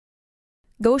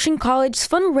Goshen College's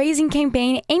fundraising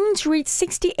campaign, aiming to reach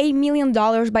 $68 million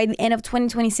by the end of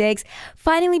 2026,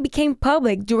 finally became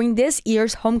public during this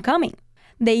year's homecoming.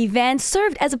 The event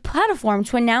served as a platform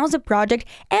to announce the project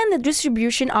and the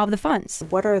distribution of the funds.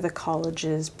 What are the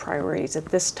college's priorities at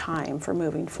this time for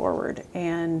moving forward?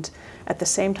 And at the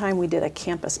same time, we did a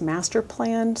campus master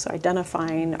plan, so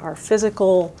identifying our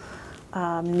physical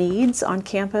needs on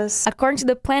campus. According to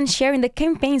the plan shared in the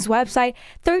campaign's website,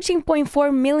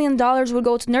 $13.4 million will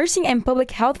go to nursing and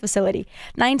public health facility,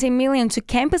 $19 million to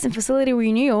campus and facility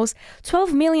renewals,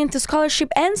 $12 million to scholarship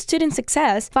and student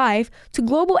success, $5 to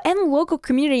global and local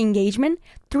community engagement,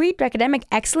 $3 to academic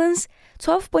excellence,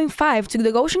 $12.5 to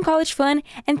the Goshen College Fund,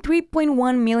 and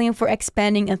 $3.1 million for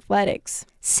expanding athletics.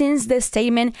 Since this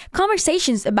statement,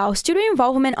 conversations about student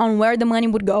involvement on where the money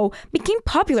would go became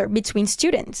popular between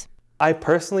students. I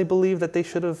personally believe that they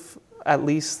should have at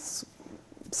least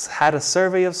had a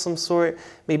survey of some sort,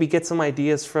 maybe get some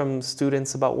ideas from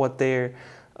students about what they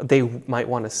might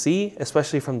want to see,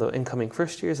 especially from the incoming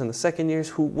first years and the second years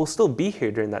who will still be here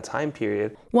during that time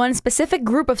period. One specific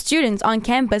group of students on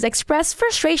campus expressed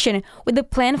frustration with the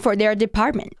plan for their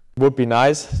department. It would be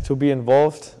nice to be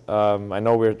involved. I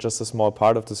know we're just a small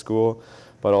part of the school,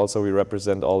 but also we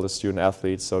represent all the student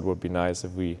athletes, so it would be nice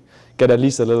if we get at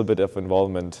least a little bit of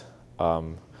involvement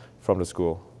from the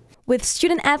school. With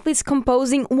student athletes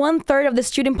composing 1/3 of the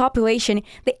student population,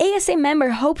 the ASA member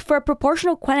hoped for a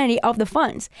proportional quantity of the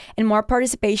funds and more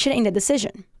participation in the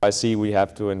decision. I see we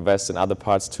have to invest in other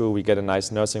parts too. We get a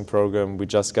nice nursing program, we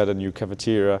just got a new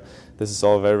cafeteria. This is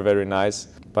all very, very nice.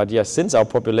 But yes, since our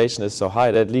population is so high,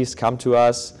 at least come to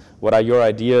us. What are your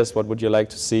ideas? What would you like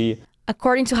to see?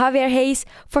 According to Javier Hayes,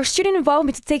 for student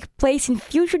involvement to take place in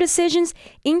future decisions,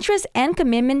 interest and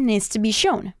commitment needs to be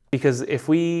shown. Because if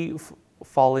we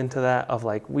fall into that of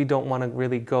like, we don't want to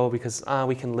really go because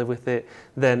we can live with it,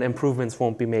 then improvements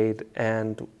won't be made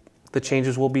and the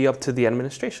changes will be up to the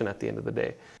administration at the end of the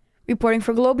day. Reporting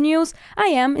for Globe News, I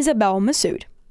am Isabel Massud.